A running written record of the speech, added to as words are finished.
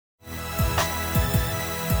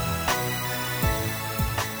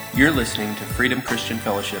You're listening to Freedom Christian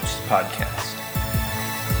Fellowship's podcast.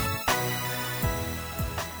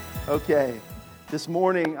 Okay, this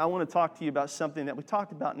morning I want to talk to you about something that we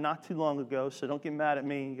talked about not too long ago, so don't get mad at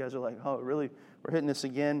me. You guys are like, oh, really? We're hitting this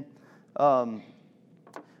again?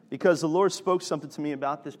 Because the Lord spoke something to me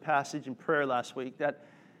about this passage in prayer last week that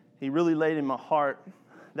He really laid in my heart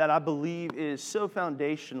that I believe is so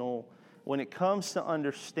foundational when it comes to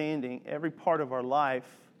understanding every part of our life,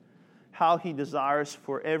 how He desires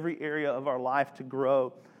for every area of our life to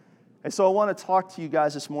grow. And so I want to talk to you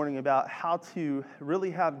guys this morning about how to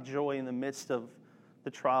really have joy in the midst of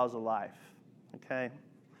the trials of life, okay?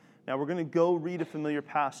 Now we're going to go read a familiar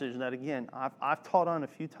passage that, again, I've taught on a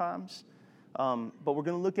few times, but we're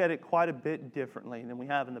going to look at it quite a bit differently than we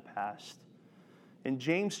have in the past. In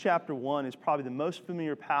James chapter 1 is probably the most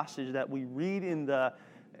familiar passage that we read in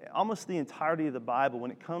almost the entirety of the Bible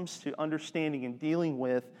when it comes to understanding and dealing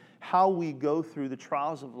with how we go through the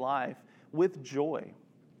trials of life with joy.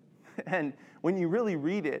 And when you really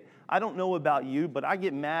read it, I don't know about you, but I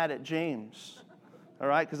get mad at James, all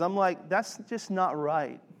right? Because I'm like, that's just not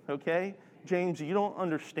right, okay? James, you don't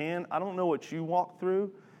understand. I don't know what you walk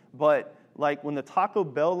through, but like when the Taco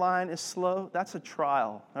Bell line is slow, that's a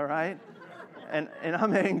trial, all right? And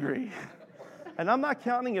I'm angry. And I'm not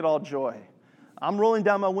counting it all joy. I'm rolling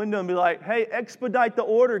down my window and be like, hey, expedite the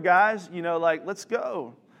order, guys. You know, like, let's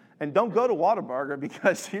go. And don't go to Whataburger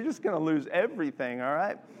because you're just going to lose everything, all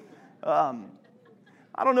right?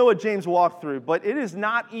 I don't know what James walked through, but it is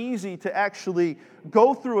not easy to actually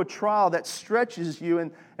go through a trial that stretches you.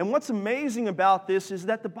 And what's amazing about this is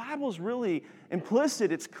that the Bible is really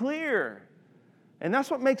implicit. It's clear. And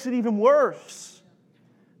that's what makes it even worse,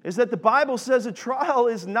 is that the Bible says a trial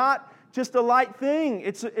is not just a light thing.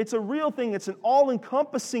 It's a real thing. It's an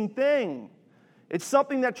all-encompassing thing. It's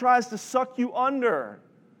something that tries to suck you under.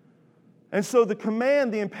 And so the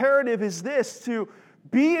command, the imperative is this, to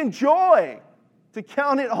be in joy, to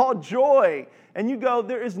count it all joy. And you go,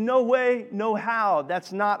 there is no way, no how.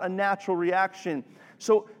 That's not a natural reaction.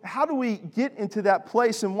 So how do we get into that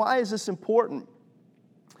place, and why is this important?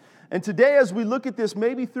 And today, as we look at this,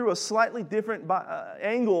 maybe through a slightly different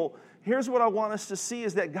angle, here's what I want us to see,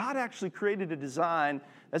 is that God actually created a design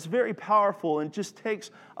that's very powerful and just takes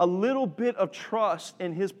a little bit of trust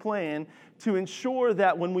in His plan to ensure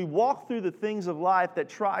that when we walk through the things of life that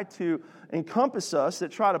try to encompass us, that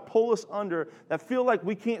try to pull us under, that feel like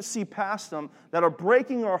we can't see past them, that are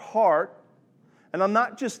breaking our heart. And I'm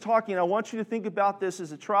not just talking, I want you to think about this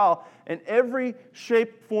as a trial in every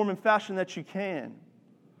shape, form, and fashion that you can.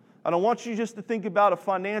 I don't want you just to think about a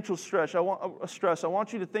financial stress. I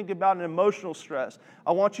want you to think about an emotional stress.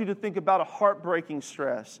 I want you to think about a heartbreaking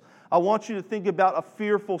stress. I want you to think about a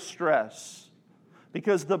fearful stress.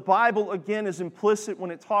 Because the Bible, again, is implicit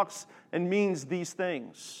when it talks and means these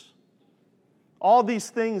things. All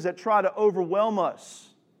these things that try to overwhelm us,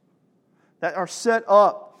 that are set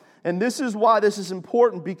up. And this is why this is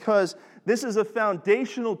important, because this is a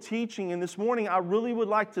foundational teaching, and this morning I really would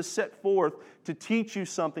like to set forth to teach you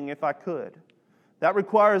something if I could. That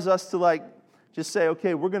requires us to just say,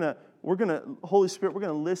 okay, we're gonna Holy Spirit, we're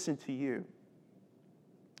gonna listen to you.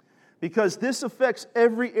 Because this affects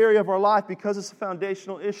every area of our life, because it's a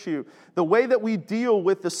foundational issue. The way that we deal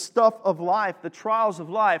with the stuff of life, the trials of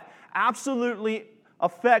life, absolutely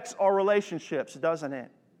affects our relationships, doesn't it?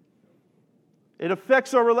 It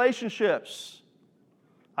affects our relationships.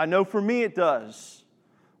 I know for me it does.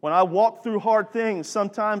 When I walk through hard things,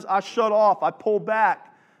 sometimes I shut off, I pull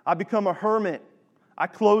back, I become a hermit, I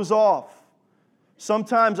close off.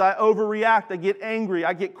 Sometimes I overreact, I get angry,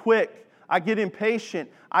 I get quick, I get impatient,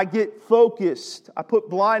 I get focused, I put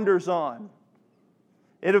blinders on.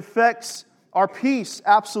 It affects our peace,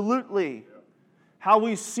 absolutely. How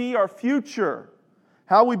we see our future,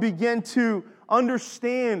 how we begin to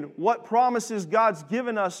understand what promises God's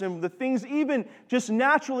given us, and the things even just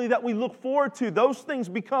naturally that we look forward to, those things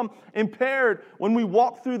become impaired when we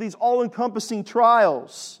walk through these all-encompassing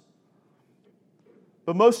trials.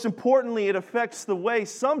 But most importantly, it affects the way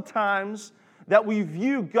sometimes that we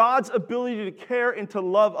view God's ability to care and to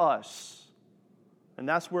love us. And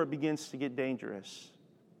that's where it begins to get dangerous.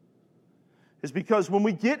 It's because when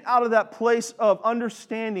we get out of that place of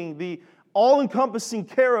understanding the all-encompassing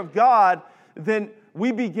care of God, then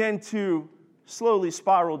we begin to slowly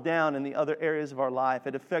spiral down in the other areas of our life.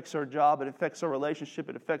 It affects our job, it affects our relationship,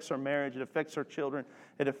 it affects our marriage, it affects our children,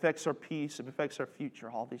 it affects our peace, it affects our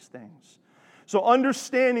future, all these things. So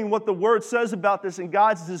understanding what the Word says about this and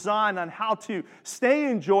God's design on how to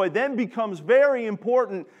stay in joy then becomes very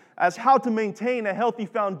important as how to maintain a healthy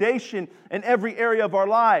foundation in every area of our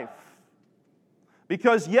life.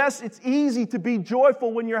 Because yes, it's easy to be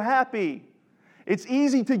joyful when you're happy. It's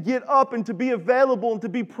easy to get up and to be available and to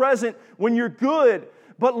be present when you're good.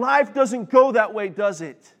 But life doesn't go that way, does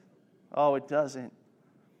it? Oh, it doesn't.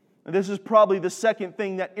 And this is probably the second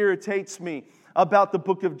thing that irritates me about the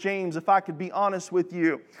book of James, if I could be honest with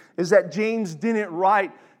you, is that James didn't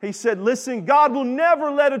write. He said, listen, God will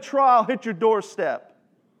never let a trial hit your doorstep.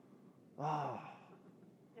 Oh,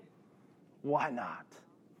 why not?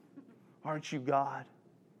 Aren't you God?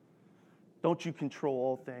 Don't you control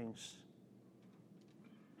all things?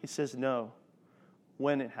 He says, no,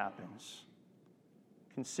 when it happens,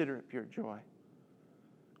 consider it pure joy.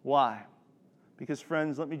 Why? Because,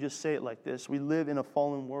 friends, let me just say it like this. We live in a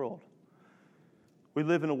fallen world. We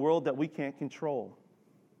live in a world that we can't control.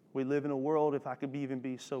 We live in a world, if I could even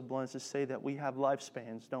be so blunt as to say that we have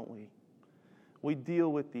lifespans, don't we? We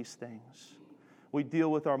deal with these things. We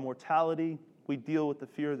deal with our mortality. We deal with the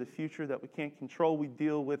fear of the future that we can't control. We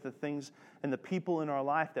deal with the things and the people in our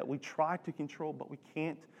life that we try to control, but we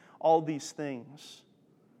can't. All these things.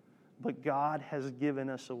 But God has given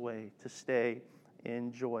us a way to stay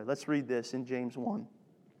in joy. Let's read this in James 1,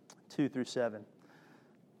 2 through 7.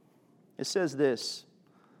 It says this,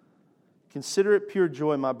 consider it pure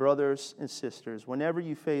joy, my brothers and sisters, whenever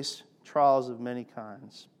you face trials of many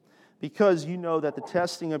kinds, because you know that the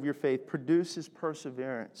testing of your faith produces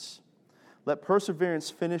perseverance. Let perseverance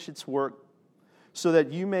finish its work, so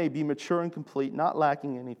that you may be mature and complete, not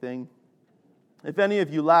lacking anything. If any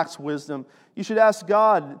of you lacks wisdom, you should ask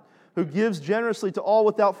God, who gives generously to all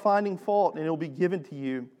without finding fault, and it will be given to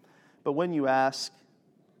you. But when you ask,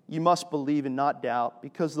 you must believe and not doubt,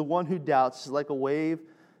 because the one who doubts is like the wave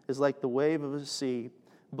of a sea,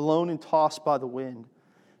 blown and tossed by the wind.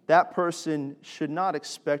 That person should not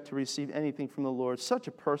expect to receive anything from the Lord. Such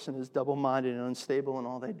a person is double-minded and unstable in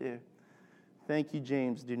all they do. Thank you,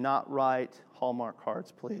 James. Do not write Hallmark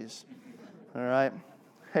cards, please. All right?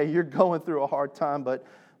 Hey, you're going through a hard time, but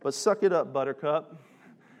suck it up, Buttercup.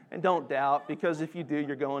 And don't doubt, because if you do,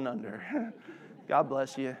 you're going under. God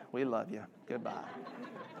bless you. We love you. Goodbye.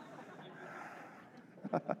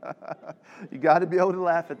 You got to be able to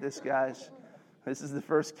laugh at this, guys. This is the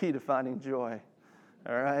first key to finding joy.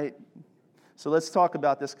 All right? So let's talk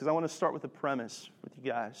about this, because I want to start with a premise with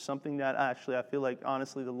you guys. Something that actually I feel like,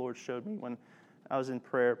 honestly, the Lord showed me when I was in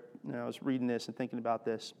prayer. I was reading this and thinking about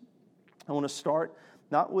this. I want to start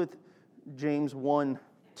not with James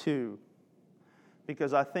 1:2,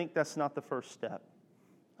 because I think that's not the first step.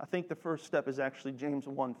 I think the first step is actually James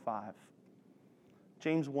 1:5.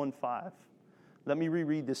 James 1:5. Let me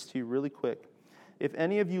reread this to you really quick. If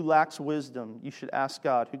any of you lacks wisdom, you should ask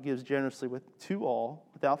God, who gives generously to all,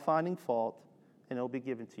 without finding fault, and it will be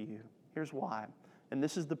given to you. Here's why. And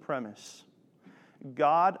this is the premise.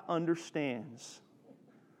 God understands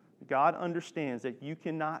that you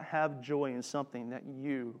cannot have joy in something that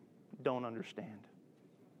you don't understand.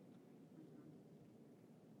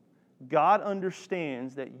 God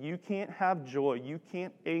understands that you can't have joy, you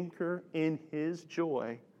can't anchor in His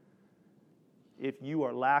joy if you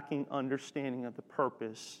are lacking understanding of the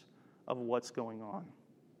purpose of what's going on.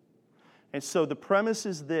 And so the premise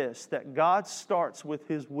is this, that God starts with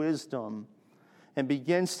His wisdom and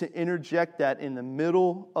begins to interject that in the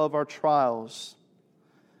middle of our trials.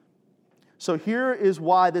 So here is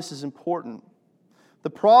why this is important. The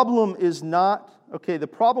problem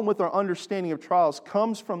with our understanding of trials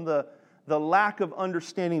comes from the lack of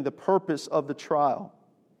understanding the purpose of the trial.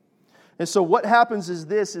 And so what happens is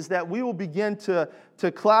that we will begin to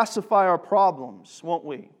classify our problems, won't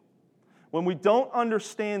we? When we don't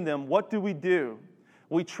understand them, what do?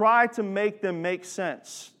 We try to make them make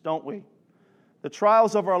sense, don't we? The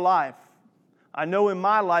trials of our life. I know in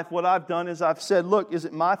my life what I've done is I've said, look, is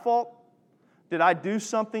it my fault? Did I do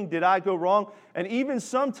something? Did I go wrong? And even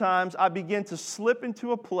sometimes I begin to slip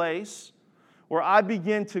into a place where I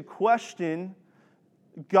begin to question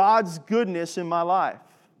God's goodness in my life.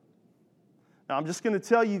 Now, I'm just going to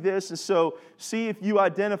tell you this, and so see if you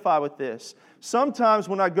identify with this. Sometimes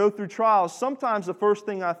when I go through trials, sometimes the first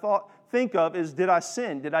thing I think of is, did I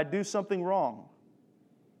sin? Did I do something wrong?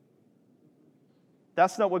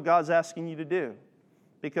 That's not what God's asking you to do,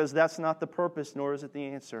 because that's not the purpose, nor is it the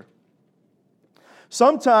answer.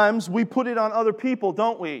 Sometimes we put it on other people,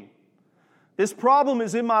 don't we? This problem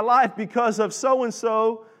is in my life because of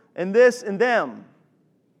so-and-so and this and them.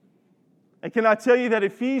 And can I tell you that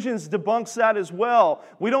Ephesians debunks that as well?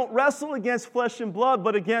 We don't wrestle against flesh and blood,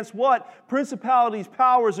 but against what? Principalities,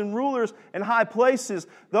 powers, and rulers in high places.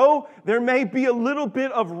 Though there may be a little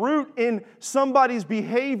bit of root in somebody's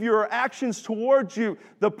behavior or actions towards you,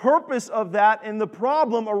 the purpose of that and the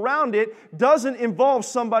problem around it doesn't involve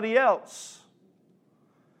somebody else.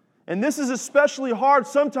 And this is especially hard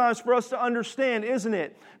sometimes for us to understand, isn't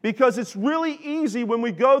it? Because it's really easy when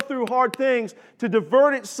we go through hard things to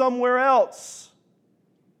divert it somewhere else.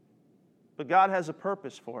 But God has a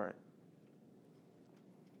purpose for it.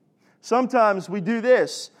 Sometimes we do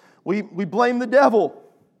this. We blame the devil.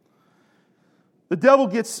 The devil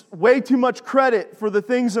gets way too much credit for the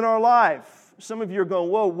things in our life. Some of you are going,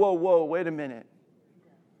 whoa, wait a minute.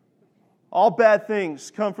 All bad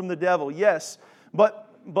things come from the devil, yes. But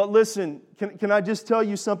listen, can I just tell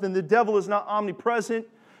you something? The devil is not omnipresent.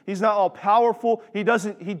 He's not all powerful. He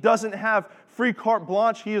doesn't have free carte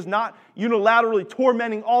blanche. He is not unilaterally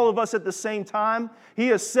tormenting all of us at the same time. He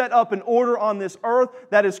has set up an order on this earth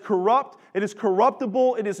that is corrupt. It is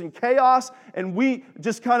corruptible. It is in chaos. And we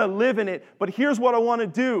just kind of live in it. But here's what I want to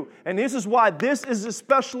do. And this is why this is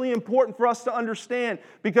especially important for us to understand.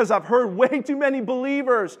 Because I've heard way too many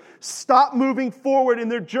believers stop moving forward in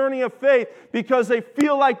their journey of faith because they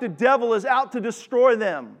feel like the devil is out to destroy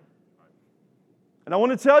them. And I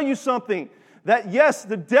want to tell you something. That yes,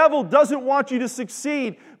 the devil doesn't want you to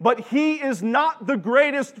succeed, but he is not the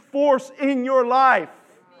greatest force in your life.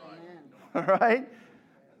 All right?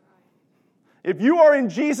 If you are in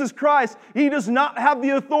Jesus Christ, He does not have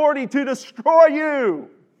the authority to destroy you.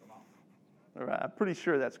 All right, I'm pretty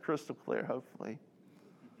sure that's crystal clear, hopefully.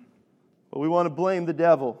 But we want to blame the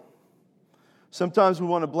devil. Sometimes we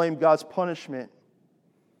want to blame God's punishment.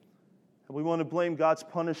 And we want to blame God's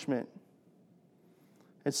punishment.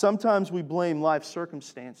 And sometimes we blame life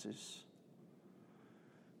circumstances.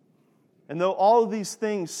 And though all of these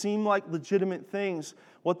things seem like legitimate things,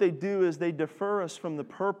 what they do is they defer us from the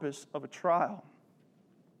purpose of a trial.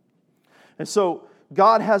 And so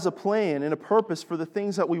God has a plan and a purpose for the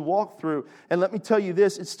things that we walk through. And let me tell you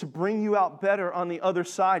this, it's to bring you out better on the other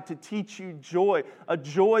side, to teach you joy, a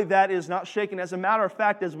joy that is not shaken. As a matter of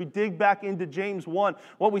fact, as we dig back into James 1,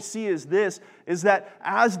 what we see is this, is that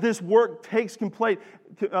as this work takes place,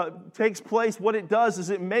 what it does is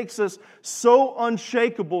it makes us so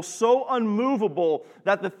unshakable, so unmovable,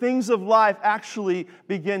 that the things of life actually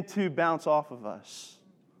begin to bounce off of us.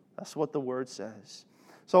 That's what the Word says.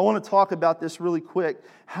 So I want to talk about this really quick.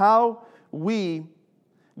 How we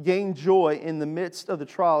gain joy in the midst of the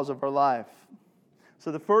trials of our life.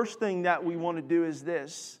 So the first thing that we want to do is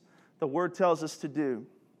this. The Word tells us to do.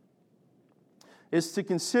 Is to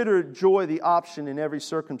consider joy the option in every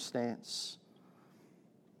circumstance.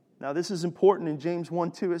 Now this is important in James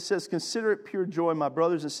 1:2. It says, "Consider it pure joy, my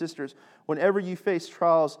brothers and sisters, whenever you face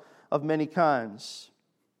trials of many kinds."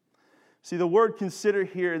 See, the word consider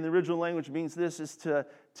here in the original language means this, is to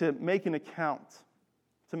make an account.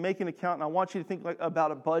 To make an account. And I want you to think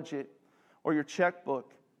about a budget or your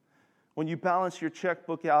checkbook. When you balance your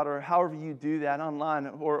checkbook out, or however you do that online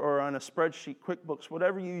or on a spreadsheet, QuickBooks,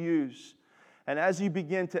 whatever you use. And as you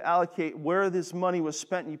begin to allocate where this money was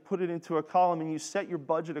spent, and you put it into a column and you set your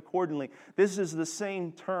budget accordingly, this is the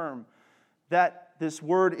same term that this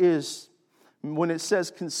word is when it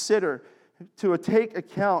says consider, to take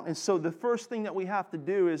account. And so the first thing that we have to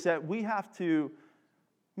do is that we have to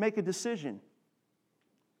make a decision.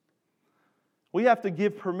 We have to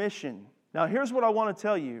give permission. Now here's what I want to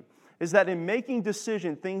tell you, is that in making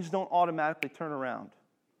decision, things don't automatically turn around.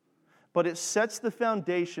 But it sets the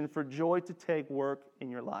foundation for joy to take work in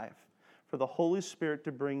your life, for the Holy Spirit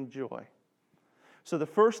to bring joy. So the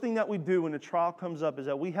first thing that we do when a trial comes up is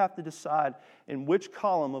that we have to decide in which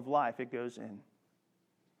column of life it goes in.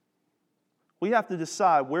 We have to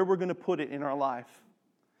decide where we're going to put it in our life.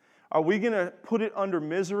 Are we going to put it under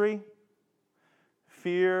misery,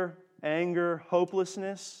 fear, anger,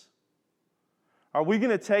 hopelessness? Are we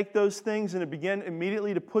going to take those things and begin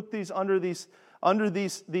immediately to put these under these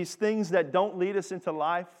things that don't lead us into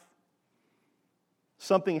life?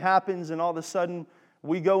 Something happens and all of a sudden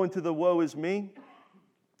we go into the woe is me.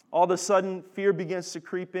 All of a sudden fear begins to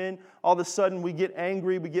creep in. All of a sudden we get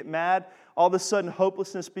angry, we get mad. All of a sudden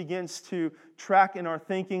hopelessness begins to track in our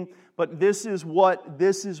thinking. But this is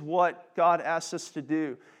what God asks us to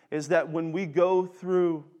do, is that when we go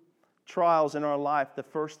through trials in our life, the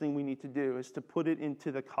first thing we need to do is to put it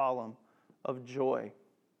into the column of joy,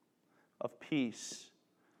 of peace,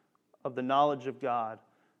 of the knowledge of God,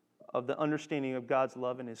 of the understanding of God's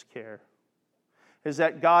love and His care. Is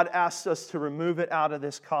that God asks us to remove it out of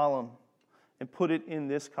this column and put it in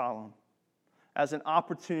this column as an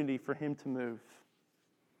opportunity for Him to move.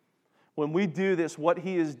 When we do this, what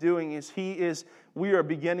He is doing is we are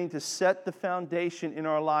beginning to set the foundation in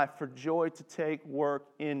our life for joy to take work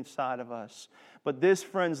inside of us. But this,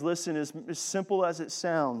 friends, listen, as simple as it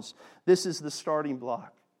sounds, this is the starting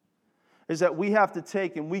block. Is that we have to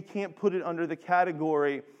take, and we can't put it under the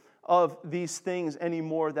category of these things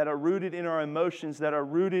anymore that are rooted in our emotions, that are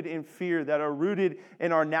rooted in fear, that are rooted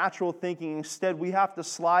in our natural thinking. Instead, we have to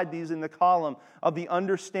slide these in the column of the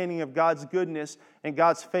understanding of God's goodness and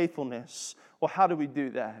God's faithfulness. Well, how do we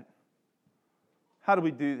do that? How do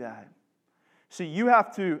we do that? See, you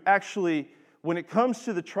have to actually, when it comes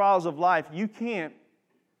to the trials of life, you can't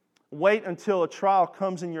wait until a trial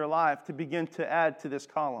comes in your life to begin to add to this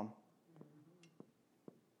column.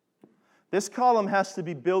 This column has to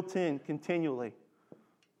be built in continually.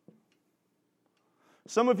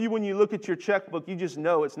 Some of you, when you look at your checkbook, you just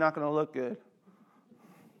know it's not going to look good.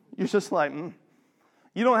 You're just like,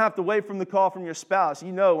 You don't have to wait for the call from your spouse.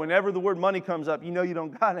 You know, whenever the word money comes up, you know you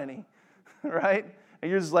don't got any, right?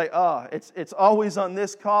 And you're just like, it's always on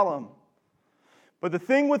this column. But the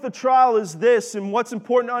thing with the trial is this, and what's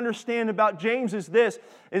important to understand about James is this,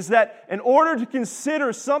 is that in order to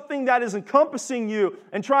consider something that is encompassing you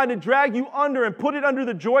and trying to drag you under and put it under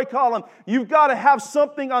the joy column, you've got to have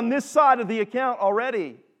something on this side of the account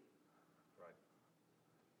already.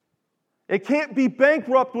 It can't be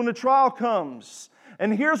bankrupt when the trial comes.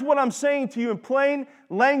 And here's what I'm saying to you in plain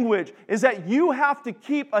language, is that you have to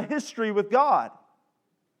keep a history with God.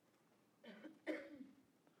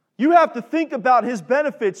 You have to think about His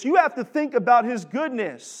benefits. You have to think about His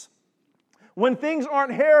goodness. When things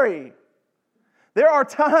aren't hairy, there are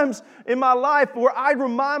times in my life where I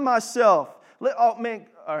remind myself, all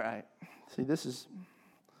right. See, this is,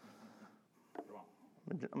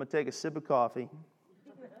 I'm going to take a sip of coffee.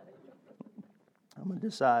 I'm going to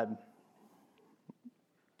decide.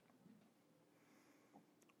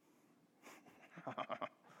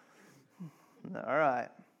 All right.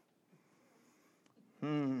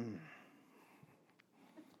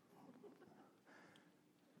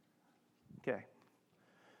 Okay.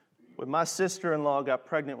 When my sister-in-law got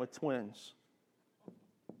pregnant with twins,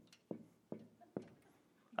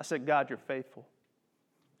 I said, God, you're faithful.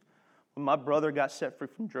 When my brother got set free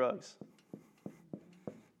from drugs,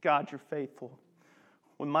 God, you're faithful.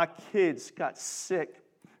 When my kids got sick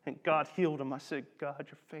and God healed them, I said, God,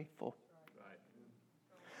 you're faithful. Right.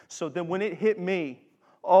 So then when it hit me,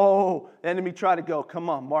 the enemy tried to go, come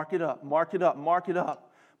on, mark it up, mark it up, mark it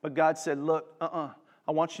up. But God said, look,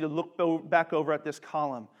 I want you to look back over at this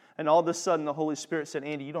column. And all of a sudden, the Holy Spirit said,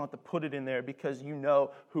 Andy, you don't have to put it in there because you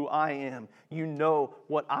know who I am. You know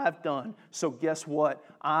what I've done. So guess what?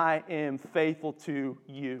 I am faithful to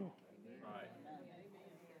you. Right.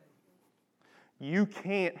 You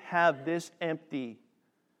can't have this empty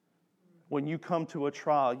when you come to a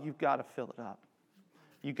trial. You've got to fill it up.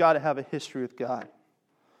 You've got to have a history with God.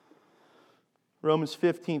 Romans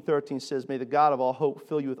 15:13 says, may the God of all hope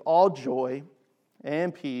fill you with all joy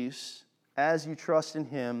and peace as you trust in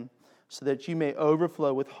Him, so that you may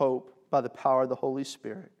overflow with hope by the power of the Holy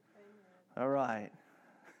Spirit. Amen. All right.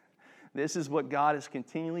 This is what God is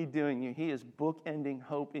continually doing. He is bookending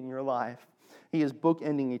hope in your life. He is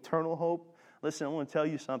bookending eternal hope. Listen, I want to tell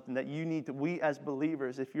you something that we as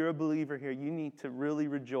believers, if you're a believer here, you need to really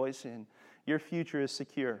rejoice in. Your future is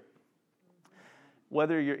secure.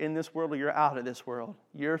 Whether you're in this world or you're out of this world,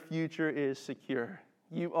 your future is secure.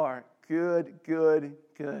 You are good,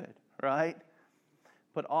 right?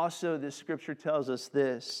 But also this scripture tells us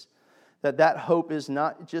this, that hope is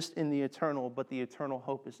not just in the eternal, but the eternal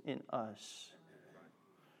hope is in us.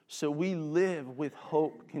 So we live with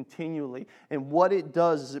hope continually. And what it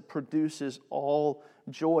does is it produces all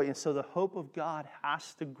joy. And so the hope of God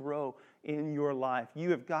has to grow in your life.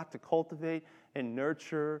 You have got to cultivate and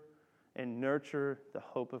nurture the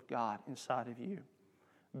hope of God inside of you.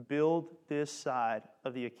 Build this side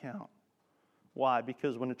of the account. Why?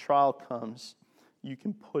 Because when a trial comes, you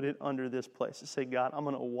can put it under this place and say, God, I'm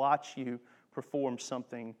going to watch you perform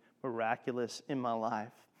something miraculous in my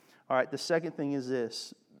life. All right, the second thing is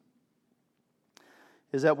this,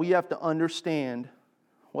 is that we have to understand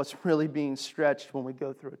what's really being stretched when we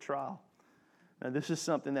go through a trial. Now, this is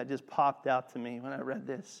something that just popped out to me when I read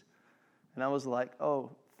this. And I was like,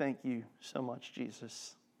 thank you so much,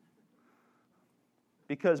 Jesus.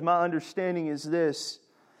 Because my understanding is this,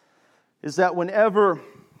 is that whenever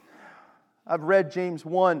I've read James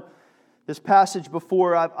 1, this passage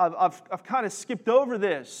before, I've kind of skipped over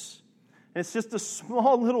this. And it's just a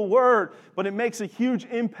small little word, but it makes a huge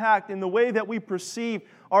impact in the way that we perceive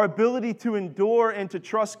our ability to endure and to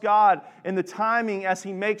trust God in the timing as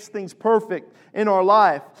He makes things perfect in our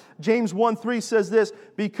life. James 1:3 says this,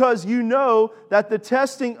 because you know that the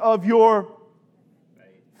testing of your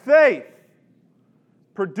faith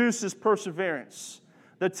produces perseverance.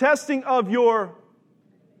 The testing of your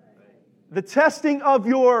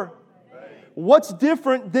what's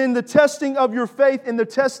different than the testing of your faith and the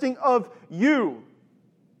testing of you?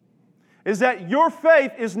 is that your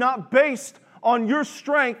faith is not based on your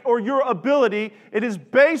strength or your ability. It is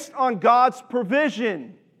based on God's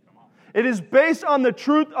provision. It is based on the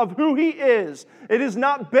truth of who He is. It is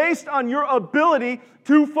not based on your ability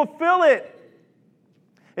to fulfill it.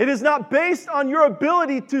 It is not based on your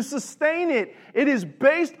ability to sustain it. It is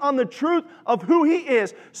based on the truth of who He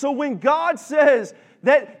is. So when God says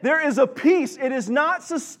that there is a peace, it is not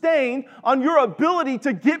sustained on your ability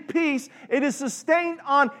to get peace. It is sustained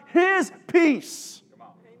on His peace.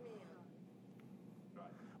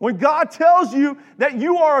 When God tells you that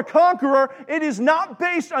you are a conqueror, it is not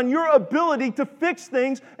based on your ability to fix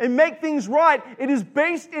things and make things right. It is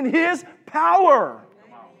based in His power.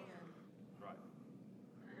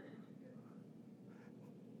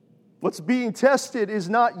 What's being tested is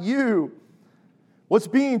not you. What's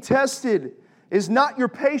being tested is not your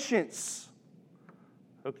patience.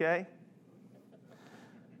 Okay?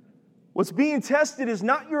 What's being tested is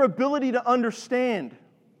not your ability to understand.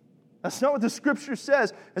 That's not what the Scripture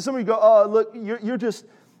says. And some of you go, "Oh, look, you're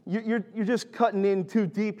just cutting in too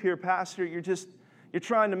deep here, Pastor. You're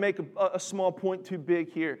trying to make a small point too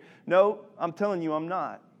big here." No, I'm telling you, I'm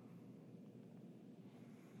not.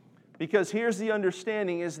 Because here's the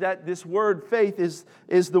understanding: is that this word faith is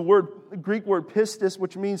the Greek word pistis,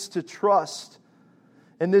 which means to trust.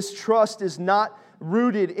 And this trust is not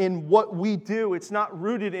rooted in what we do. It's not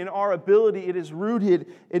rooted in our ability. It is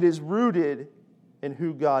rooted in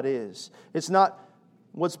who God is. It's not,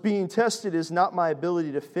 what's being tested is not my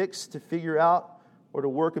ability to fix, to figure out, or to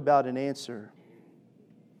work about an answer.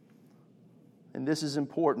 And this is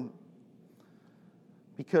important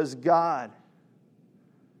because God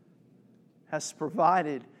has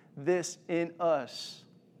provided this in us.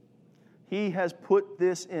 He has put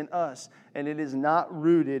this in us, and it is not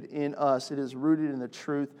rooted in us. It is rooted in the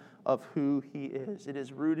truth of who He is. It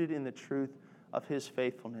is rooted in the truth of His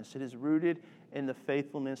faithfulness. It is rooted in the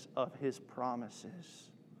faithfulness of His promises.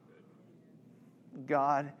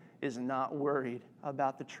 God is not worried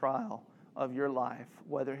about the trial of your life,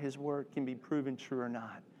 whether His word can be proven true or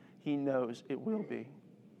not. He knows it will be.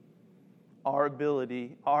 Our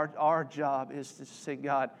ability, our job is to say,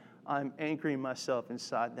 "God, I'm anchoring myself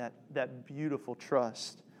inside that beautiful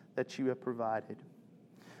trust that You have provided."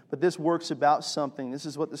 But this works about something. This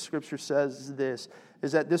is what the Scripture says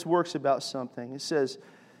is that this works about something. It says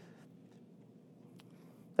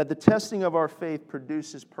that the testing of our faith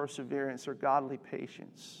produces perseverance or godly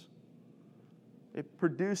patience. It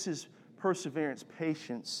produces perseverance,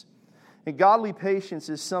 patience. And godly patience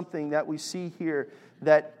is something that we see here,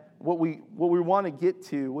 that what we want to get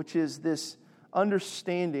to, which is this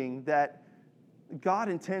understanding that God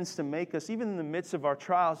intends to make us, even in the midst of our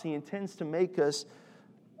trials, He intends to make us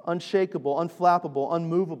unshakable, unflappable,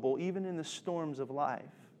 unmovable, even in the storms of life.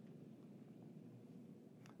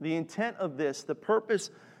 The intent of this, the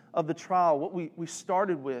purpose of the trial, what we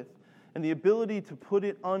started with, and the ability to put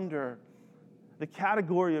it under the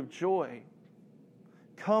category of joy,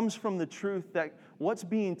 comes from the truth that what's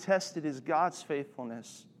being tested is God's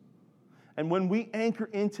faithfulness. And when we anchor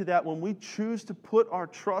into that, when we choose to put our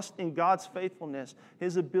trust in God's faithfulness,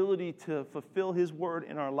 His ability to fulfill His word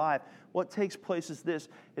in our life, what takes place is this,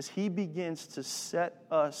 is He begins to set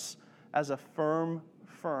us as a firm,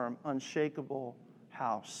 unshakable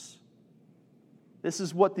house. This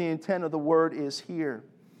is what the intent of the word is here.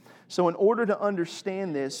 So in order to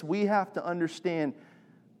understand this, we have to understand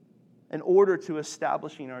an order to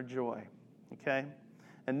establishing our joy. Okay?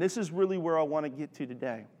 And this is really where I want to get to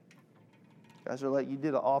today. You guys are like, you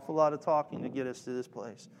did an awful lot of talking to get us to this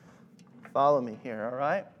place. Follow me here, all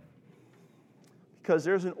right? Because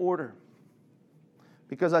there's an order.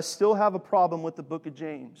 Because I still have a problem with the book of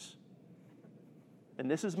James. And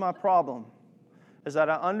this is my problem, is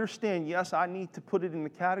that I understand, yes, I need to put it in the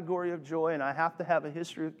category of joy, and I have to have a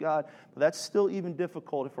history with God, but that's still even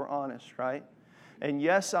difficult if we're honest, right? And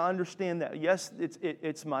yes, I understand that. Yes,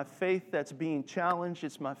 it's my faith that's being challenged.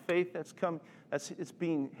 It's my faith it's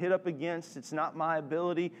being hit up against. It's not my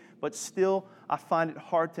ability, but still, I find it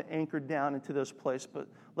hard to anchor down into those places. But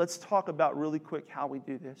let's talk about really quick how we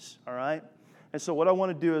do this, all right? And so what I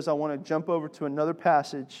want to do is I want to jump over to another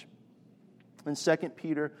passage in 2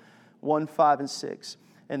 Peter 1, 5, and 6.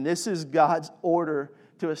 And this is God's order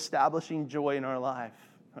to establishing joy in our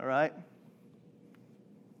life, all right?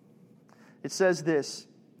 It says this,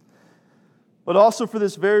 "But also for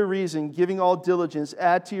this very reason, giving all diligence,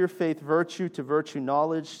 add to your faith virtue, to virtue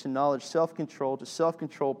knowledge, to knowledge self-control, to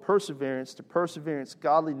self-control perseverance, to perseverance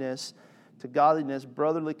godliness, to godliness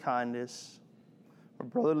brotherly kindness," or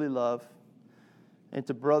brotherly love, "and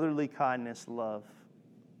to brotherly kindness love."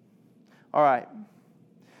 All right.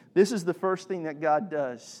 This is the first thing that God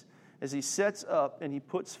does, as He sets up and He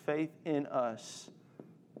puts faith in us.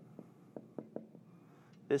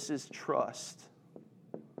 This is trust.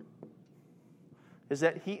 Is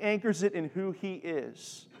that He anchors it in who He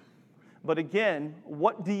is. But again,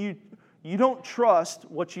 you don't trust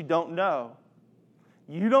what you don't know.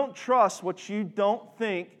 You don't trust what you don't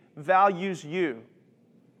think values you.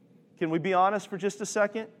 Can we be honest for just a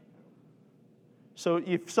second? So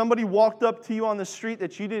if somebody walked up to you on the street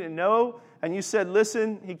that you didn't know, and you said,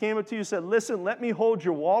 listen, he came up to you and said, listen, let me hold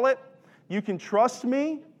your wallet. You can trust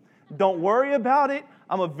me. Don't worry about it.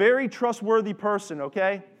 I'm a very trustworthy person,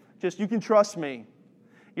 okay? Just, you can trust me.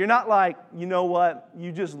 You're not like, you know what,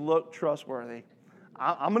 you just look trustworthy.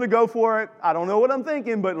 I'm going to go for it. I don't know what I'm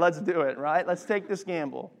thinking, but let's do it, right? Let's take this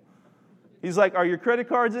gamble. He's like, are your credit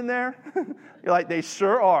cards in there? You're like, they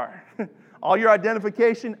sure are. All your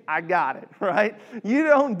identification, I got it, right? You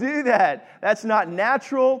don't do that. That's not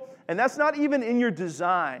natural, and that's not even in your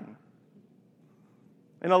design.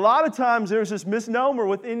 And a lot of times there's this misnomer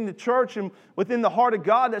within the church and within the heart of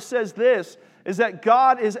God that says this, is that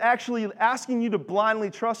God is actually asking you to blindly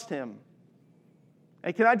trust Him.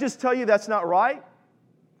 And can I just tell you that's not right?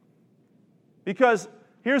 Because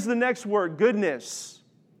here's the next word, goodness.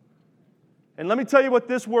 And let me tell you what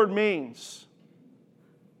this word means.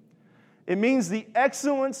 It means the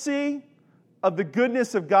excellency of the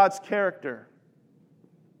goodness of God's character.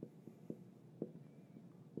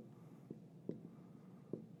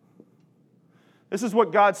 This is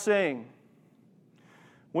what God's saying.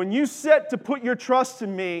 When you set to put your trust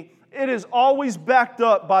in me, it is always backed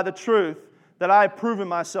up by the truth that I have proven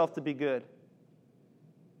myself to be good.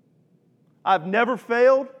 I've never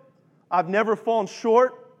failed. I've never fallen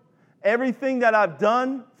short. Everything that I've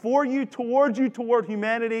done for you, toward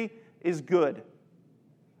humanity, is good.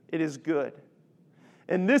 It is good.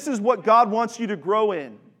 And this is what God wants you to grow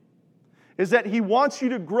in, is that He wants you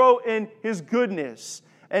to grow in His goodness.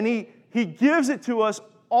 And He gives it to us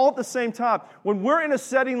all at the same time. When we're in a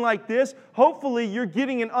setting like this, hopefully you're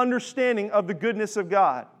getting an understanding of the goodness of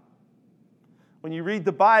God. When you read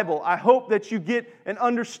the Bible, I hope that you get an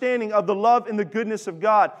understanding of the love and the goodness of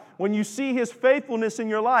God. When you see His faithfulness in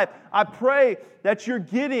your life, I pray that you're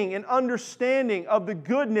getting an understanding of the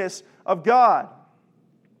goodness of God.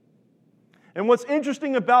 And what's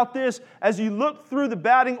interesting about this, as you look through the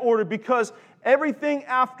batting order, because everything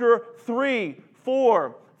after 3,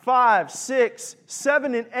 4, 5, 6,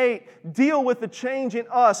 7, and 8 deal with the change in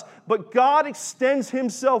us, but God extends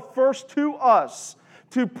Himself first to us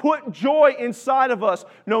to put joy inside of us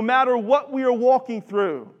no matter what we are walking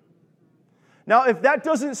through. Now, if that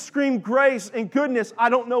doesn't scream grace and goodness, I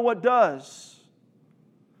don't know what does.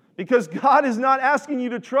 Because God is not asking you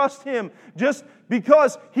to trust Him just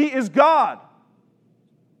because He is God.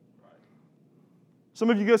 Some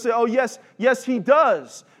of you go say, oh yes, He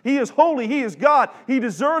does. He is holy, He is God, He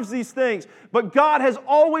deserves these things. But God has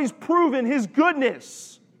always proven His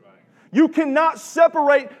goodness. You cannot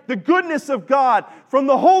separate the goodness of God from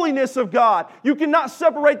the holiness of God. You cannot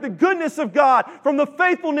separate the goodness of God from the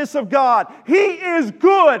faithfulness of God. He is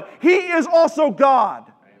good. He is also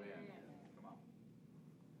God.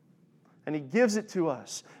 And He gives it to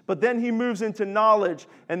us. But then He moves into knowledge.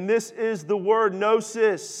 And this is the word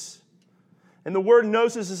gnosis. And the word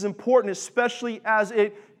gnosis is important, especially as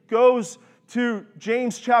it goes to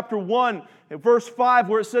James chapter 1, verse 5,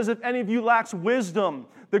 where it says, if any of you lacks wisdom.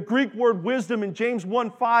 The Greek word wisdom in James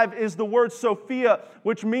 1:5 is the word Sophia,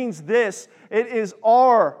 which means this. It is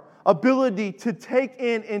our ability to take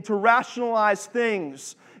in and to rationalize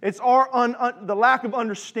things. It's the lack of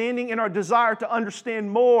understanding and our desire to understand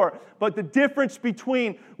more. But the difference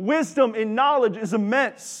between wisdom and knowledge is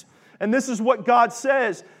immense. And this is what God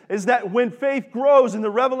says, is that when faith grows and the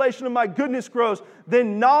revelation of my goodness grows,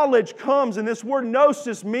 then knowledge comes. And this word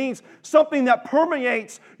gnosis means something that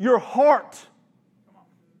permeates your heart.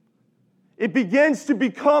 It begins to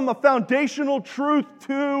become a foundational truth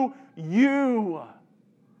to you.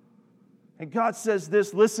 And God says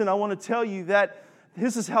this, listen, I want to tell you that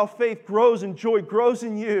this is how faith grows and joy grows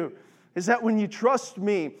in you. Is that when you trust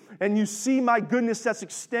me and you see my goodness that's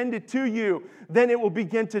extended to you, then it will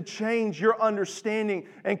begin to change your understanding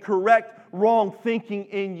and correct wrong thinking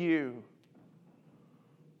in you.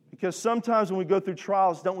 Because sometimes when we go through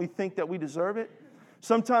trials, don't we think that we deserve it?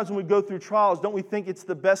 Sometimes when we go through trials, don't we think it's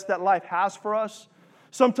the best that life has for us?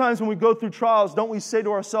 Sometimes when we go through trials, don't we say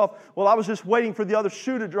to ourselves, well, I was just waiting for the other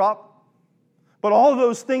shoe to drop. But all of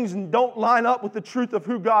those things don't line up with the truth of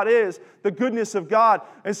who God is, the goodness of God.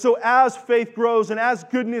 And so as faith grows and as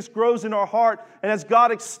goodness grows in our heart and as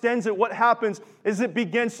God extends it, what happens is it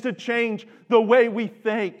begins to change the way we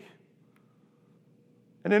think.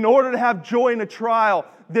 And in order to have joy in a trial,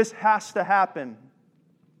 This has to happen.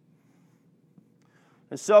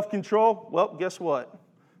 And self-control, well, guess what?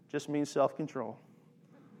 Just means self-control.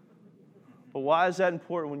 But why is that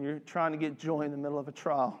important when you're trying to get joy in the middle of a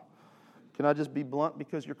trial? Can I just be blunt?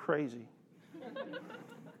 Because you're crazy.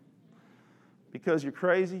 Because you're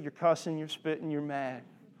crazy, you're cussing, you're spitting, you're mad.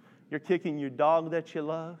 You're kicking your dog that you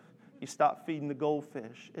love. You stop feeding the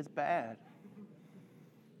goldfish. It's bad.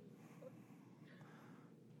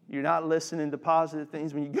 You're not listening to positive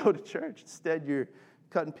things when you go to church. Instead, you're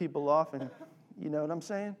cutting people off, and you know what I'm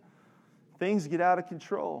saying? Things get out of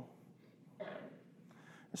control.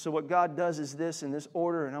 And so what God does is this in this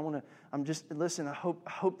order, and listen, I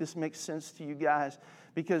hope this makes sense to you guys,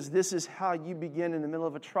 because this is how you begin in the middle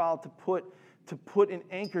of a trial to put and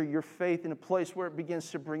anchor your faith in a place where it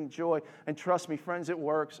begins to bring joy. And trust me, friends, it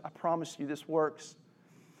works. I promise you this works.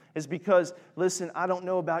 Is because, listen, I don't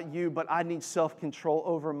know about you, but I need self-control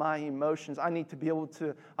over my emotions. I need to be able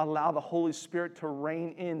to allow the Holy Spirit to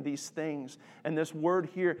reign in these things. And this word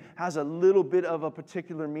here has a little bit of a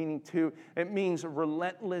particular meaning too. It means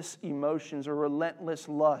relentless emotions or relentless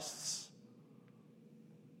lusts.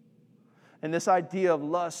 And this idea of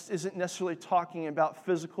lust isn't necessarily talking about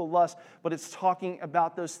physical lust, but it's talking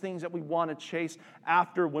about those things that we want to chase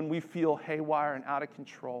after when we feel haywire and out of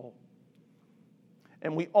control.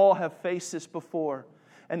 And we all have faced this before.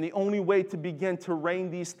 And the only way to begin to rein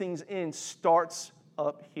these things in starts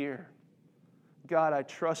up here. God, I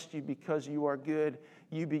trust you because you are good.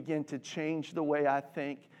 You begin to change the way I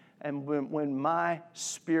think. And when my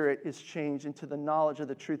spirit is changed into the knowledge of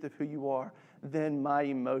the truth of who you are, then my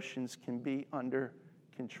emotions can be under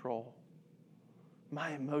control.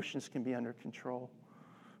 My emotions can be under control.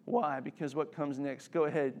 Why? Because what comes next? Go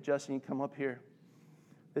ahead, Justin, you come up here.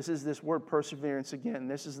 This is this word perseverance again.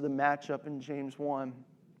 This is the matchup in James 1.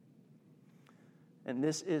 And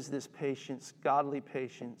this is this patience, godly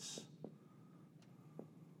patience.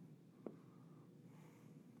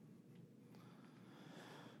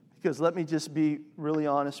 Because let me just be really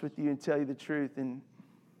honest with you and tell you the truth in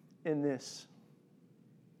this.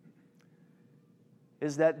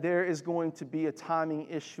 Is that there is going to be a timing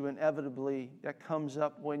issue inevitably that comes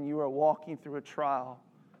up when you are walking through a trial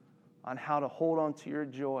on how to hold on to your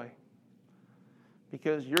joy.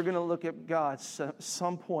 Because you're going to look at God at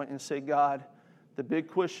some point and say, God, the big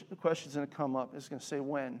question's going to come up. It's going to say,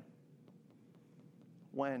 when?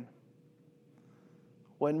 When?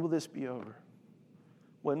 When will this be over?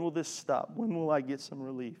 When will this stop? When will I get some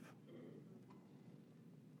relief?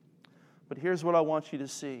 But here's what I want you to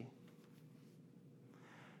see.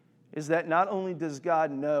 Is that not only does God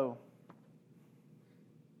know,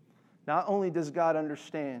 not only does God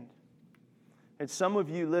understand, and some of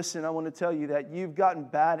you, listen, I want to tell you that you've gotten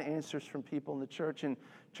bad answers from people in the church. And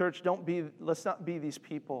church, let's not be these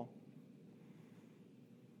people.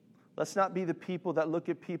 Let's not be the people that look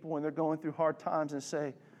at people when they're going through hard times and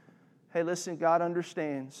say, hey, listen, God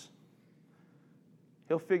understands.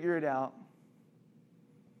 He'll figure it out.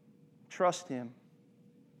 Trust Him.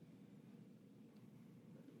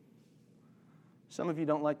 Some of you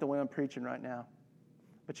don't like the way I'm preaching right now,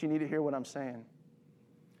 but you need to hear what I'm saying.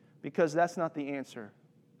 Because that's not the answer.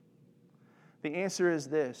 The answer is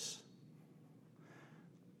this.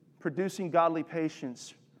 Producing godly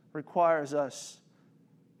patience requires us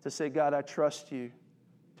to say, God, I trust you,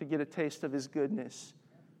 to get a taste of His goodness,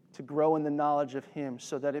 to grow in the knowledge of Him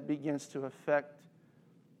so that it begins to affect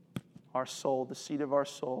our soul, the seat of our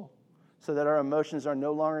soul, so that our emotions are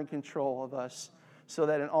no longer in control of us, so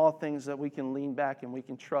that in all things that we can lean back and we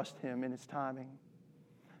can trust Him in His timing.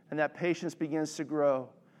 And that patience begins to grow,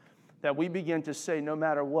 that we begin to say, no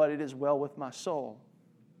matter what, it is well with my soul.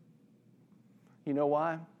 You know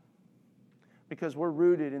why? Because we're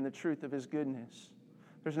rooted in the truth of His goodness.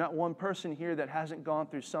 There's not one person here that hasn't gone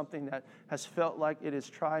through something that has felt like it has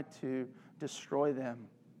tried to destroy them.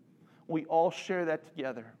 We all share that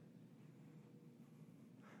together.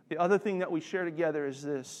 The other thing that we share together is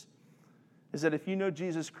this, is that if you know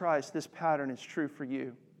Jesus Christ, this pattern is true for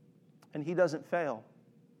you. And He doesn't fail.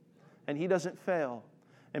 And He doesn't fail.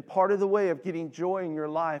 And part of the way of getting joy in your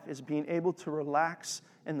life is being able to relax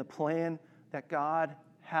in the plan that God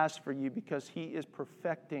has for you, because He is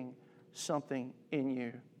perfecting something in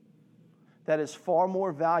you that is far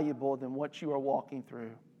more valuable than what you are walking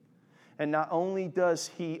through. And not only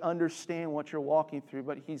does He understand what you're walking through,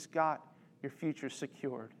 but He's got your future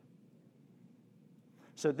secured.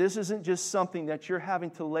 So this isn't just something that you're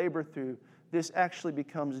having to labor through. This actually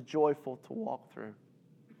becomes joyful to walk through.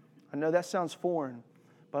 I know that sounds foreign,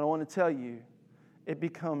 but I want to tell you, it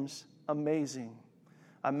becomes amazing.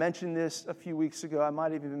 I mentioned this a few weeks ago. I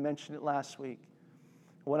might have even mentioned it last week.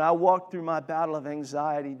 When I walked through my battle of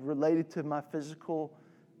anxiety related to my physical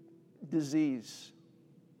disease,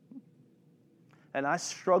 and I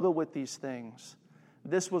struggle with these things,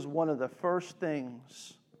 this was one of the first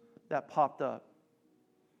things that popped up.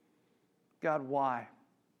 God, why?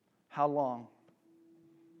 How long?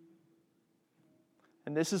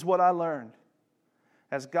 And this is what I learned.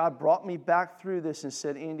 As God brought me back through this and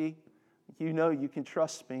said, Andy, you know you can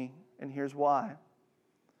trust me, and here's why.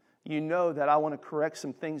 You know that I want to correct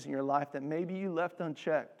some things in your life that maybe you left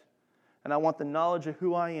unchecked. And I want the knowledge of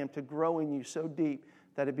who I am to grow in you so deep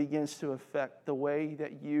that it begins to affect the way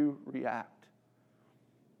that you react.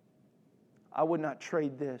 I would not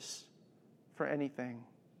trade this for anything.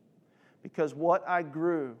 Because what I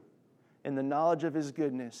grew in the knowledge of His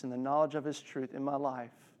goodness and the knowledge of His truth in my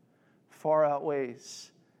life far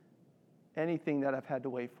outweighs anything that I've had to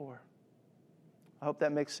wait for. I hope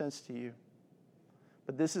that makes sense to you.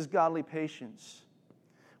 But this is godly patience,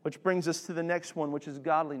 which brings us to the next one, which is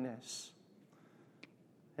godliness.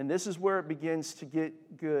 And this is where it begins to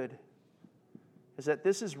get good, is that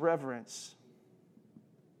this is reverence.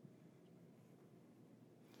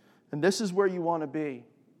 And this is where you want to be.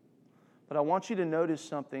 But I want you to notice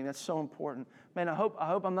something that's so important. Man, I hope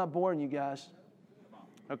I'm not boring you guys.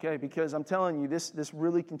 Okay, because I'm telling you, this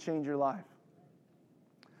really can change your life.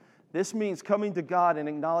 This means coming to God and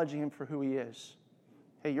acknowledging Him for who He is.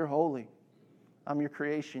 Hey, you're holy. I'm your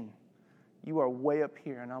creation. You are way up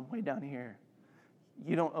here and I'm way down here.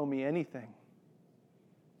 You don't owe me anything.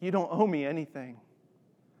 You don't owe me anything.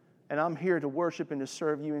 And I'm here to worship and to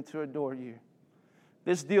serve you and to adore you.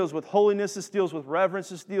 This deals with holiness. This deals with reverence.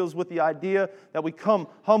 This deals with the idea that we come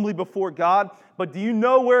humbly before God. But do you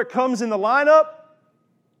know where it comes in the lineup?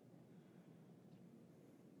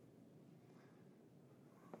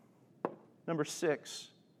 Number 6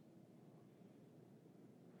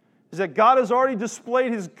 is that God has already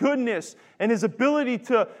displayed His goodness and His ability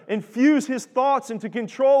to infuse His thoughts and to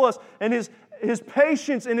control us, and His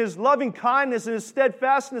patience and His loving kindness and His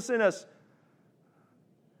steadfastness in us.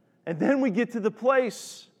 And then we get to the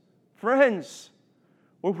place, friends,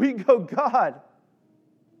 where we go, God,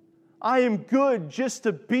 I am good just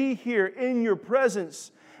to be here in your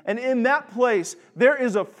presence. And in that place, there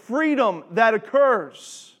is a freedom that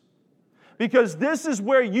occurs. Because this is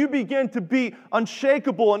where you begin to be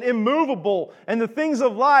unshakable and immovable, and the things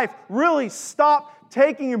of life really stop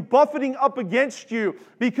taking and buffeting up against you,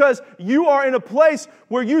 because you are in a place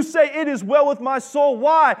where you say, it is well with my soul.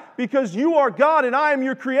 Why? Because you are God and I am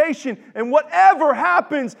your creation, and whatever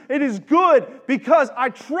happens, it is good because I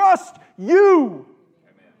trust you.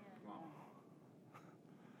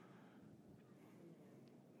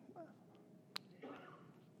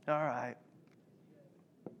 All right.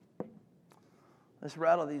 Let's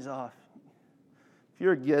rattle these off. If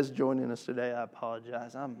you're a guest joining us today, I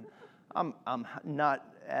apologize. I'm not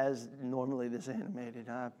as normally this animated.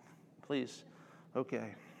 Please.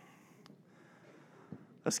 Okay.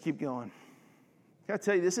 Let's keep going. Can I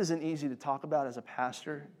tell you, this isn't easy to talk about as a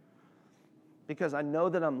pastor, because I know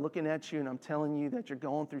that I'm looking at you and I'm telling you that you're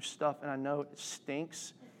going through stuff, and I know it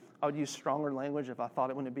stinks. I would use stronger language if I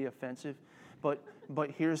thought it wouldn't be offensive.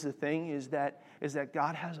 But here's the thing, is that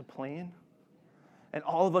God has a plan. And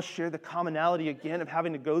all of us share the commonality again of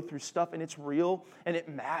having to go through stuff, and it's real, and it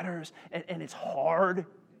matters, and it's hard.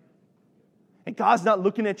 And God's not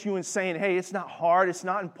looking at you and saying, hey, it's not hard, it's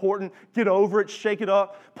not important, get over it, shake it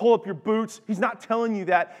up, pull up your boots. He's not telling you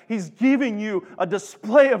that. He's giving you a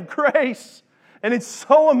display of grace. And it's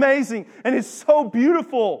so amazing, and it's so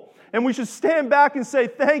beautiful. And we should stand back and say,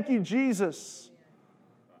 thank you, Jesus.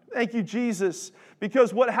 Thank you, Jesus.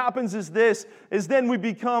 Because what happens is this, is then we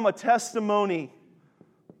become a testimony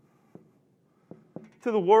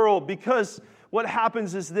to the world. Because what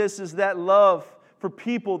happens is this, is that love for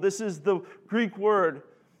people. This is the Greek word.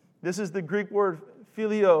 This is the Greek word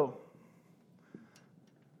phileo.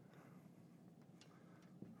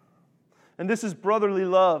 And this is brotherly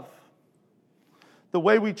love. The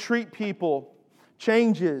way we treat people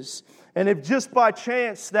changes. And if just by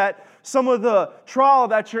chance that some of the trial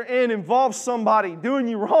that you're in involves somebody doing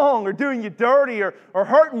you wrong or doing you dirty or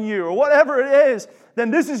hurting you or whatever it is, then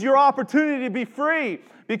this is your opportunity to be free.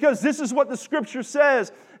 Because this is what the Scripture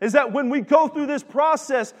says, is that when we go through this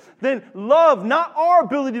process, then love, not our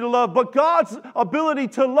ability to love, but God's ability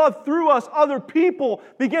to love through us other people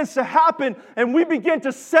begins to happen, and we begin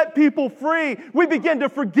to set people free. We begin to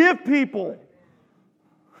forgive people.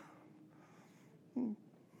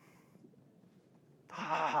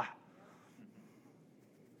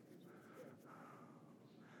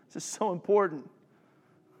 This is so important.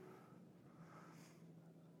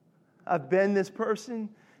 I've been this person.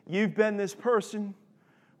 You've been this person.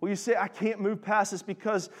 Will you say, I can't move past this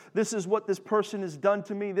because this is what this person has done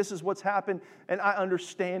to me. This is what's happened. And I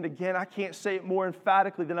understand. Again, I can't say it more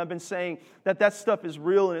emphatically than I've been saying that stuff is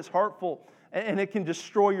real and it's hurtful. And it can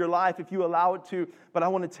destroy your life if you allow it to. But I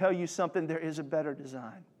want to tell you something. There is a better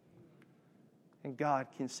design. And God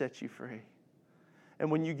can set you free. And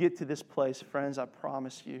when you get to this place, friends, I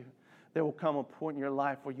promise you, there will come a point in your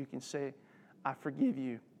life where you can say, I forgive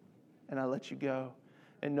you and I let you go.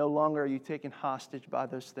 And no longer are you taken hostage by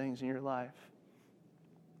those things in your life.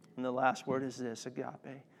 And the last word is this,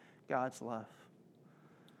 agape, God's love.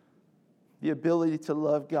 The ability to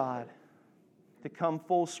love God, to come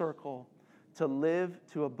full circle, to live,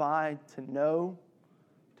 to abide, to know,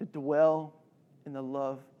 to dwell in the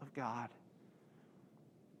love of God.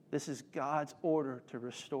 This is God's order to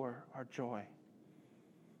restore our joy.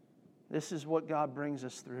 This is what God brings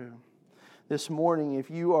us through. This morning,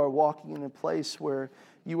 if you are walking in a place where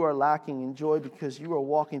you are lacking in joy because you are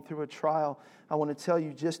walking through a trial, I want to tell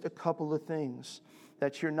you just a couple of things,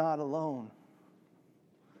 that you're not alone.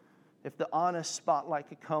 If the honest spotlight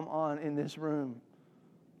could come on in this room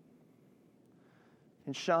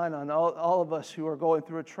and shine on all of us who are going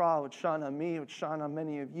through a trial, it would shine on me, it would shine on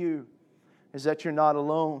many of you, is that you're not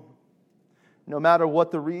alone. No matter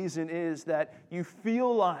what the reason is that you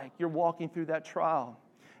feel like you're walking through that trial,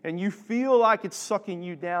 and you feel like it's sucking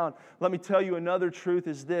you down, let me tell you another truth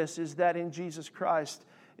is this, is that in Jesus Christ,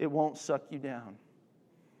 it won't suck you down.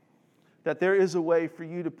 That there is a way for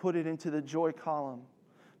you to put it into the joy column,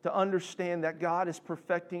 to understand that God is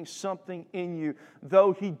perfecting something in you.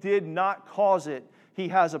 Though He did not cause it, He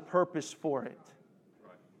has a purpose for it.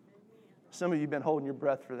 Some of you have been holding your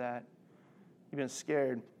breath for that. You've been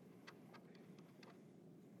scared.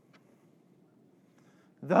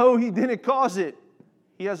 Though He didn't cause it,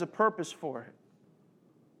 He has a purpose for it.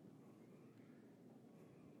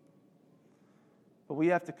 But we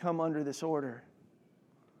have to come under this order.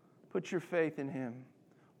 Put your faith in Him.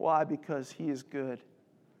 Why? Because He is good.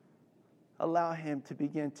 Allow Him to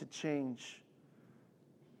begin to change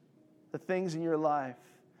the things in your life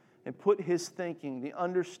and put His thinking, the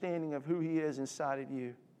understanding of who He is inside of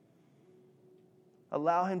you.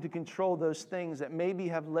 Allow Him to control those things that maybe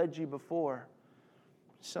have led you before.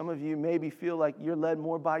 Some of you maybe feel like you're led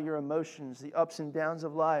more by your emotions, the ups and downs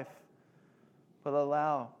of life. But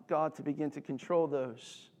allow God to begin to control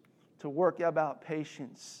those, to work about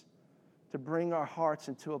patience, to bring our hearts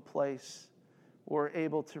into a place where we're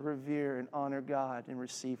able to revere and honor God and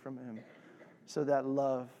receive from Him, so that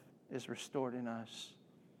love is restored in us.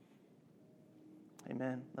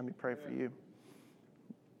 Amen. Let me pray for you.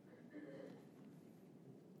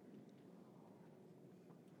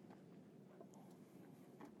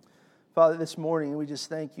 Father, this morning we just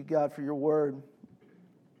thank you, God, for your word.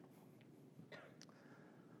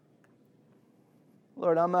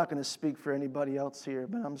 Lord, I'm not going to speak for anybody else here,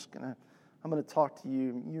 but I'm going to talk to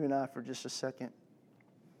you and I, for just a second.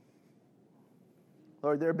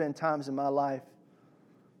 Lord, there have been times in my life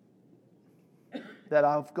that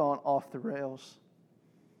I've gone off the rails.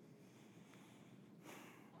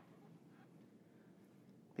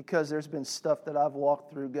 Because there's been stuff that I've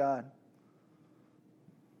walked through, God.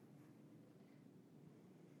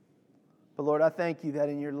 But Lord, I thank you that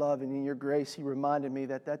in your love and in your grace, you reminded me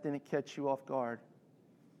that didn't catch you off guard.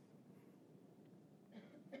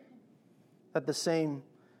 That the same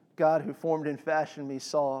God who formed and fashioned me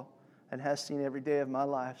saw and has seen every day of my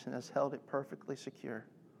life and has held it perfectly secure.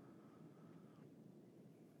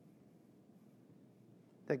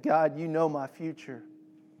 That God, you know my future,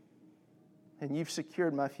 and you've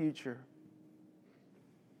secured my future.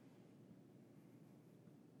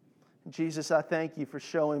 Jesus, I thank you for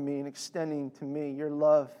showing me and extending to me your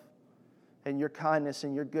love and your kindness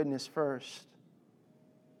and your goodness first.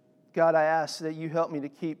 God, I ask that you help me to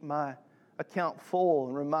keep my account full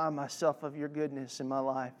and remind myself of your goodness in my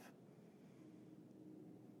life.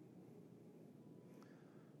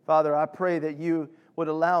 Father, I pray that you would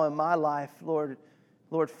allow in my life, Lord,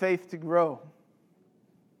 faith to grow.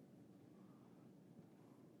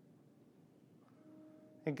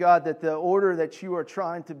 And God, that the order that you are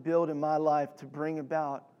trying to build in my life to bring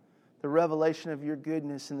about the revelation of your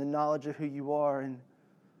goodness and the knowledge of who you are. And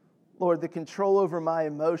Lord, the control over my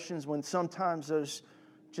emotions when sometimes those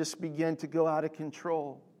just begin to go out of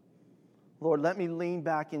control. Lord, let me lean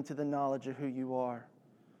back into the knowledge of who you are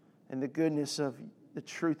and the goodness of the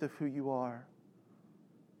truth of who you are.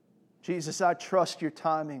 Jesus, I trust your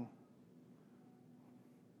timing.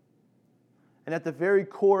 And at the very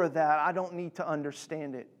core of that, I don't need to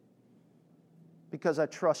understand it because I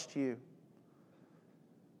trust you.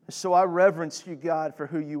 And so I reverence you, God, for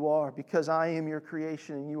who you are, because I am your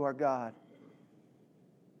creation and you are God.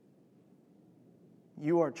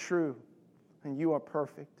 You are true and You are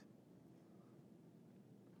perfect.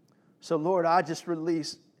 So, Lord, I just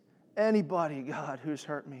release anybody, God, who's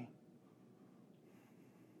hurt me.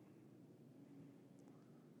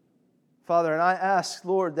 Father, and I ask,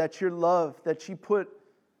 Lord, that Your love that You put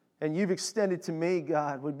and You've extended to me,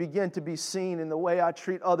 God, would begin to be seen in the way I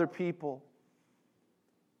treat other people.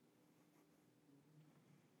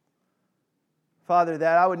 Father,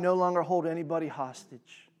 that I would no longer hold anybody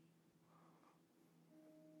hostage.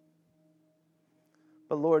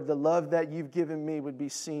 But Lord, the love that You've given me would be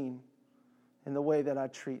seen in the way that I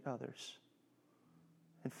treat others.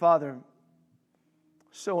 And Father,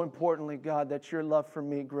 so importantly, God, that Your love for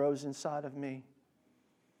me grows inside of me.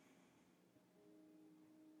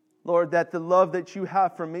 Lord, that the love that You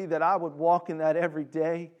have for me, that I would walk in that every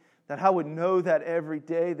day, that I would know that every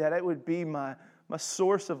day, that it would be my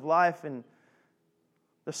source of life and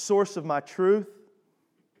the source of my truth.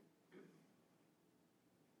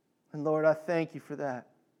 And Lord, I thank You for that.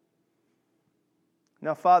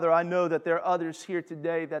 Now, Father, I know that there are others here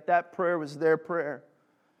today that prayer was their prayer.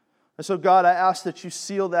 And so, God, I ask that You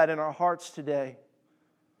seal that in our hearts today.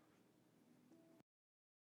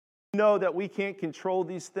 We know that we can't control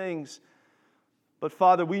these things, but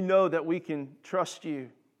Father, we know that we can trust You.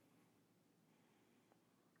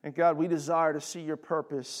 And God, we desire to see Your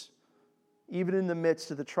purpose, even in the midst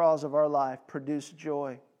of the trials of our life, produce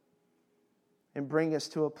joy and bring us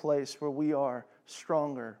to a place where we are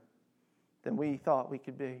stronger than we thought we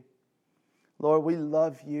could be. Lord, we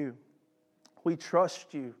love You. We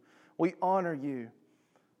trust You. We honor You.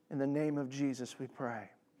 In the name of Jesus we pray.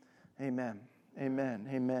 Amen. Amen.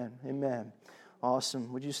 Amen. Amen.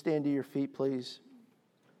 Awesome. Would you stand to your feet, please?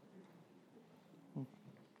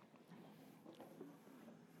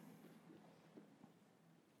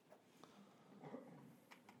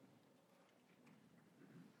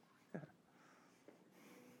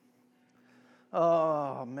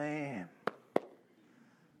 Oh, man.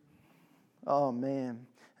 Oh, man.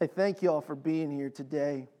 Hey, thank you all for being here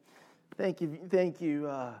today. Thank you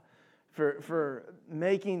for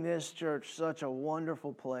making this church such a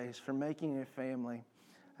wonderful place, for making it family.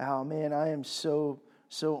 Oh, man, I am so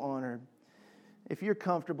honored. If you're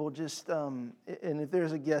comfortable, just and if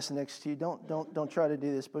there's a guest next to you, don't try to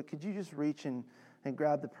do this, but could you just reach and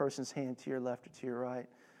grab the person's hand to your left or to your right,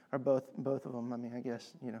 or both of them? I mean, I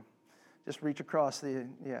guess, just reach across there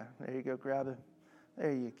you go, grab it.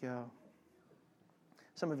 There you go.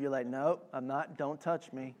 Some of you are like, no, I'm not. Don't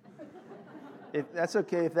touch me. If that's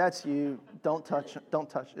okay, if that's you, don't touch.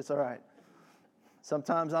 It's all right.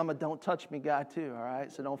 Sometimes I'm a don't touch me guy too, all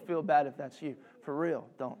right? So don't feel bad if that's you. For real,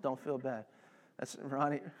 don't feel bad. That's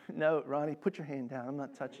Ronnie. No, Ronnie, put your hand down. I'm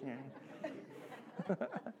not touching your hand.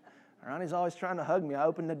 Ronnie's always trying to hug me. I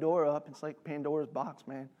open the door up. It's like Pandora's box,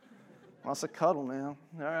 man. Wants to cuddle now.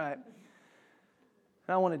 All right.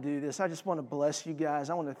 I want to do this. I just want to bless you guys.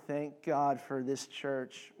 I want to thank God for this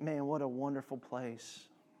church. Man, what a wonderful place.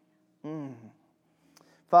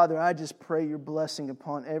 Father, I just pray Your blessing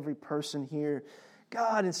upon every person here.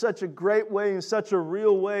 God, in such a great way, in such a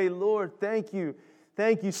real way, Lord, thank You.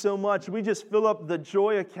 Thank You so much. We just fill up the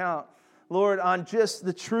joy account, Lord, on just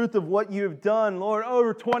the truth of what You have done. Lord,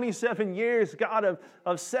 over 27 years, God,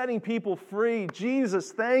 of setting people free.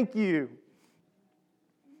 Jesus, thank You.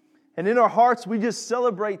 And in our hearts, we just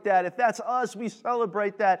celebrate that. If that's us, we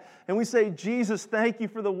celebrate that. And we say, Jesus, thank You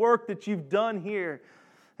for the work that You've done here.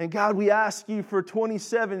 And God, we ask You for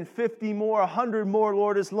 27, 50 more, 100 more,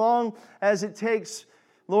 Lord, as long as it takes,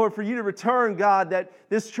 Lord, for You to return, God, that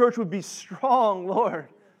this church would be strong, Lord.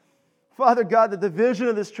 Father God, that the vision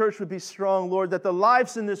of this church would be strong, Lord, that the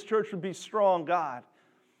lives in this church would be strong, God.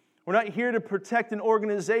 We're not here to protect an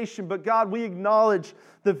organization, but God, we acknowledge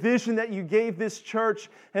the vision that You gave this church.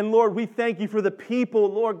 And Lord, we thank You for the people,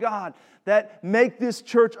 Lord God, that make this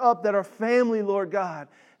church up, that are family, Lord God.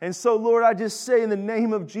 And so, Lord, I just say in the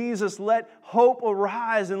name of Jesus, let hope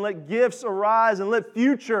arise and let gifts arise and let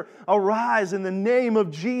future arise in the name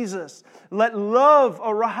of Jesus. Let love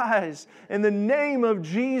arise in the name of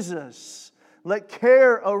Jesus. Let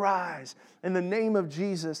care arise in the name of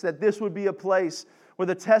Jesus, that this would be a place where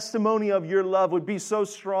the testimony of Your love would be so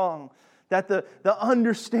strong, that the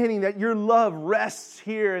understanding that Your love rests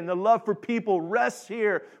here and the love for people rests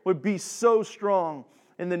here would be so strong.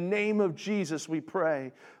 In the name of Jesus, we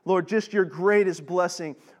pray. Lord, just Your greatest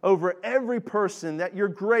blessing over every person, that Your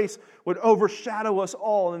grace would overshadow us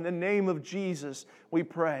all. In the name of Jesus, we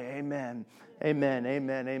pray. Amen. Amen.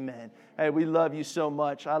 Amen. Amen. Hey, we love you so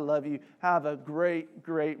much. I love you. Have a great,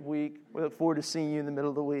 great week. We look forward to seeing you in the middle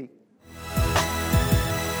of the week.